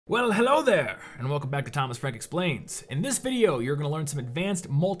Well, hello there, and welcome back to Thomas Frank Explains. In this video, you're going to learn some advanced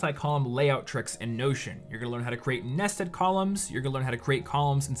multi-column layout tricks in Notion. You're going to learn how to create nested columns, you're going to learn how to create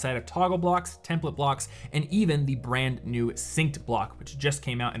columns inside of toggle blocks, template blocks, and even the brand new synced block, which just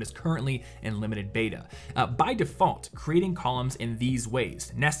came out and is currently in limited beta. By default, creating columns in these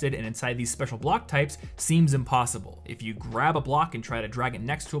ways, nested and inside these special block types, seems impossible. If you grab a block and try to drag it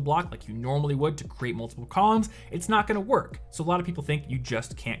next to a block like you normally would to create multiple columns, it's not going to work. So a lot of people think you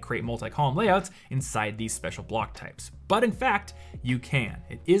just can't create multi-column layouts inside these special block types. But in fact, you can.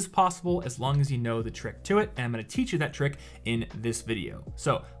 It is possible as long as you know the trick to it, and I'm going to teach you that trick in this video.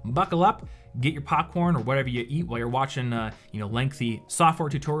 So buckle up, get your popcorn or whatever you eat while you're watching lengthy software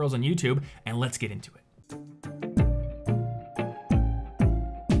tutorials on YouTube, and let's get into it.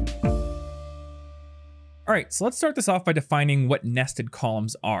 All right, so let's start this off by defining what nested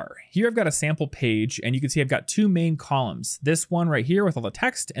columns are. Here I've got a sample page, and you can see I've got two main columns. This one right here with all the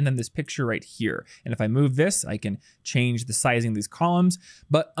text, and then this picture right here. And if I move this, I can change the sizing of these columns.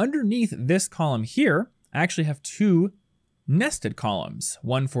 But underneath this column here, I actually have two nested columns,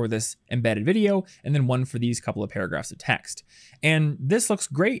 one for this embedded video, and then one for these couple of paragraphs of text. And this looks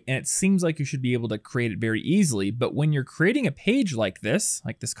great, and it seems like you should be able to create it very easily, but when you're creating a page like this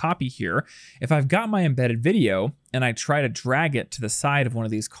copy here, if I've got my embedded video and I try to drag it to the side of one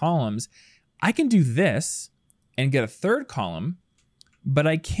of these columns, I can do this and get a third column, but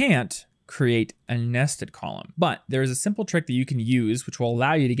I can't create a nested column. But there is a simple trick that you can use which will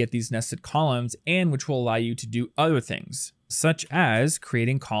allow you to get these nested columns and which will allow you to do other things, such as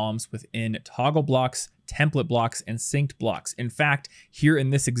creating columns within toggle blocks, template blocks, and synced blocks. In fact, here in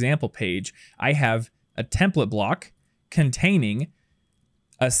this example page, I have a template block containing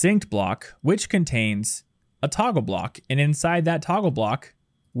a synced block, which contains a toggle block. And inside that toggle block,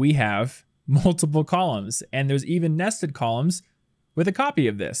 we have multiple columns, and there's even nested columns with a copy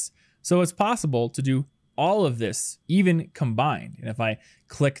of this. So it's possible to do all of this, even combined. And if I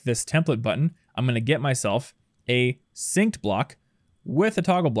click this template button, I'm going to get myself a synced block with a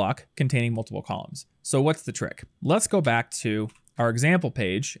toggle block containing multiple columns. So what's the trick? Let's go back to our example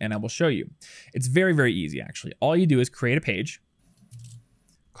page and I will show you. It's very, very easy actually. All you do is create a page,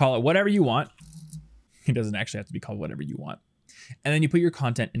 call it whatever you want. It doesn't actually have to be called whatever you want. And then you put your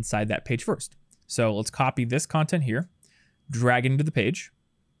content inside that page first. So let's copy this content here, drag it into the page,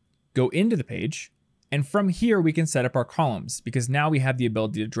 go into the page, and from here we can set up our columns because now we have the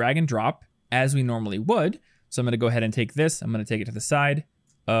ability to drag and drop as we normally would. So I'm going to go ahead and take this. I'm going to take it to the side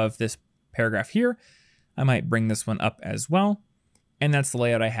of this paragraph here. I might bring this one up as well. And that's the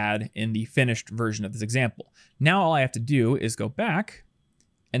layout I had in the finished version of this example. Now all I have to do is go back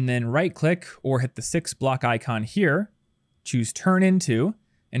and then right click or hit the 6 block icon here, choose turn into,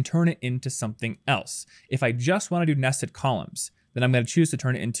 and turn it into something else. If I just want to do nested columns, then I'm going to choose to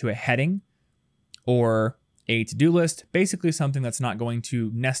turn it into a heading or a to-do list, basically something that's not going to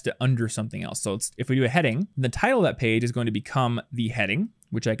nest it under something else. So if we do a heading, the title of that page is going to become the heading,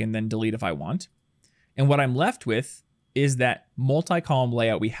 which I can then delete if I want. And what I'm left with is that multi-column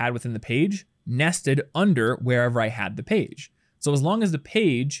layout we had within the page nested under wherever I had the page. So as long as the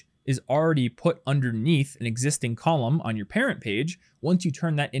page is already put underneath an existing column on your parent page, once you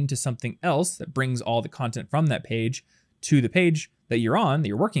turn that into something else that brings all the content from that page to the page that you're on, that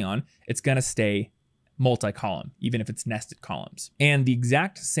you're working on, it's going to stay multi-column, even if it's nested columns. And the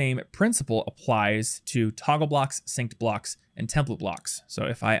exact same principle applies to toggle blocks, synced blocks, and template blocks. So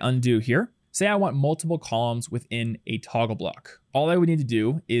if I undo here, say I want multiple columns within a toggle block. All I would need to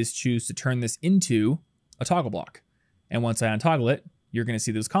do is choose to turn this into a toggle block. And once I untoggle it, you're going to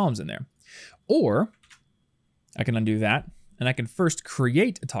see those columns in there. Or I can undo that, and I can first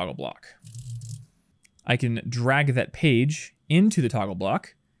create a toggle block. I can drag that page into the toggle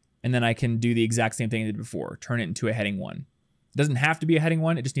block, and then I can do the exact same thing I did before, turn it into a heading one. It doesn't have to be a heading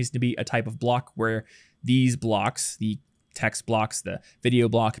one, it just needs to be a type of block where these blocks, the text blocks, the video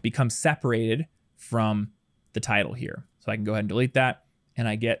block, become separated from the title here. So I can go ahead and delete that, and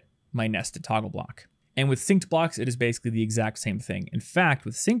I get my nested toggle block. And with synced blocks, it is basically the exact same thing. In fact,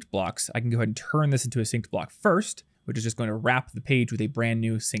 with synced blocks, I can go ahead and turn this into a synced block first, which is just going to wrap the page with a brand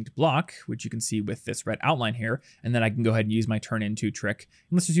new synced block, which you can see with this red outline here. And then I can go ahead and use my turn into trick.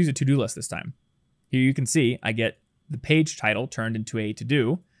 And let's just use a to-do list this time. Here you can see I get the page title turned into a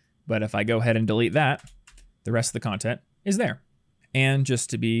to-do, but if I go ahead and delete that, the rest of the content is there. And just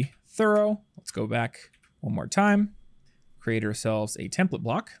to be thorough, let's go back one more time, create ourselves a template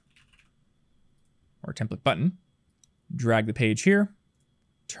block or template button, drag the page here,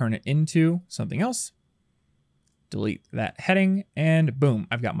 turn it into something else, delete that heading, and boom,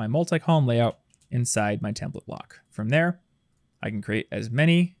 I've got my multi-column layout inside my template block. From there, I can create as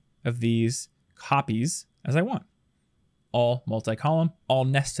many of these copies as I want. All multi-column, all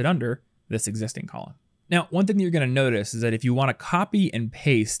nested under this existing column. Now, one thing that you're going to notice is that if you want to copy and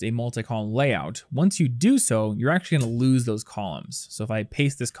paste a multi-column layout, once you do so, you're actually going to lose those columns. So if I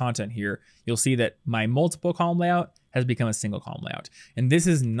paste this content here, you'll see that my multiple column layout has become a single column layout. And this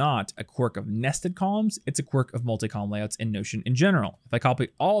is not a quirk of nested columns, it's a quirk of multi-column layouts in Notion in general. If I copy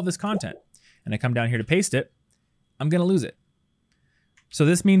all of this content and I come down here to paste it, I'm going to lose it. So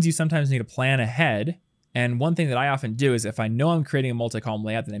this means you sometimes need to plan ahead. And one thing that I often do is if I know I'm creating a multi-column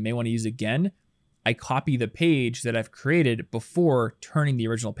layout that I may want to use again, I copy the page that I've created before turning the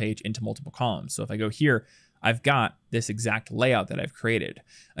original page into multiple columns. So if I go here, I've got this exact layout that I've created.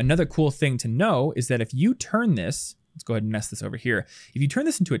 Another cool thing to know is that if you turn this, let's go ahead and mess this over here. If you turn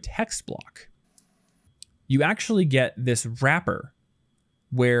this into a text block, you actually get this wrapper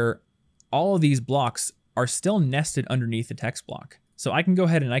where all of these blocks are still nested underneath the text block. So I can go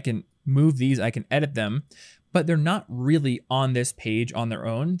ahead and I can move these, I can edit them, but they're not really on this page on their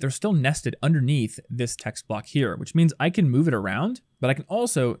own. They're still nested underneath this text block here, which means I can move it around, but I can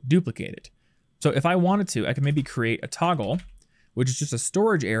also duplicate it. So if I wanted to, I can maybe create a toggle, which is just a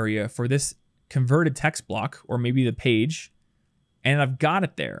storage area for this converted text block, or maybe the page, and I've got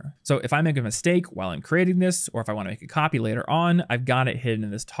it there. So if I make a mistake while I'm creating this, or if I want to make a copy later on, I've got it hidden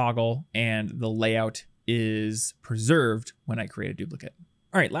in this toggle, and the layout is preserved when I create a duplicate.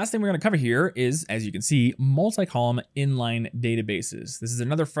 All right, last thing we're going to cover here is, as you can see, multi-column inline databases. This is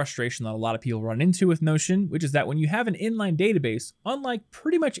another frustration that a lot of people run into with Notion, which is that when you have an inline database, unlike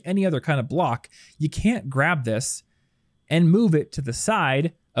pretty much any other kind of block, you can't grab this and move it to the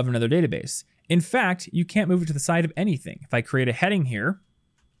side of another database. In fact, you can't move it to the side of anything. If I create a heading here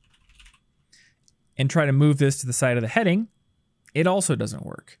and try to move this to the side of the heading, it also doesn't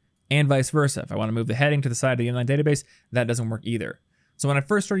work. And vice versa. If I want to move the heading to the side of the inline database, that doesn't work either. So when I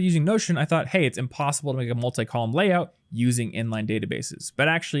first started using Notion, I thought, hey, it's impossible to make a multi-column layout using inline databases. But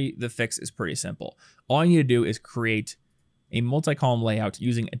actually, the fix is pretty simple. All you need to do is create a multi-column layout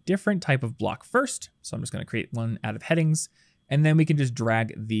using a different type of block first. So I'm just going to create one out of headings, and then we can just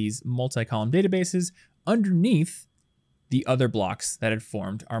drag these multi-column databases underneath the other blocks that had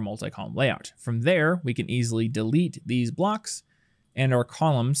formed our multi-column layout. From there, we can easily delete these blocks and our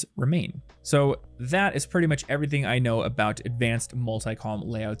columns remain. So that is pretty much everything I know about advanced multi-column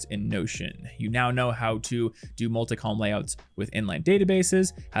layouts in Notion. You now know how to do multi-column layouts with inline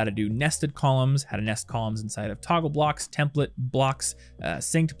databases, how to do nested columns, how to nest columns inside of toggle blocks, template blocks,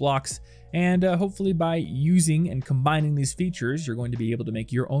 synced blocks, and hopefully by using and combining these features, you're going to be able to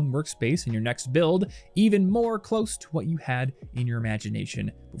make your own workspace and your next build even more close to what you had in your imagination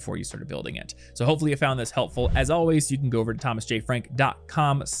before you started building it. So hopefully you found this helpful. As always, you can go over to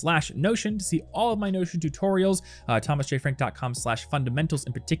thomasjfrank.com/Notion to see all of my Notion tutorials, thomasjfrank.com/fundamentals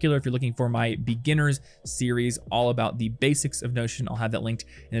in particular, if you're looking for my beginners series, all about the basics of Notion. I'll have that linked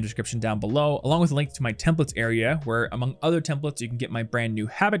in the description down below, along with a link to my templates area, where among other templates, you can get my brand new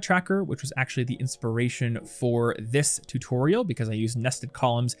habit tracker, which was actually the inspiration for this tutorial because I used nested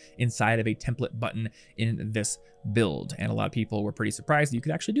columns inside of a template button in this build. And a lot of people were pretty surprised that you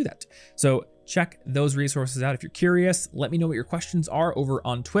could actually do that. So check those resources out if you're curious. Let me know what your questions are over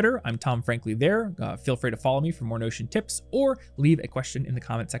on Twitter. I'm Tom Frankly there. Feel free to follow me for more Notion tips or leave a question in the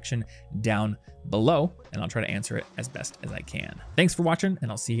comment section down below, and I'll try to answer it as best as I can. Thanks for watching, and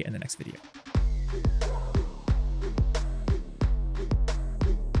I'll see you in the next video.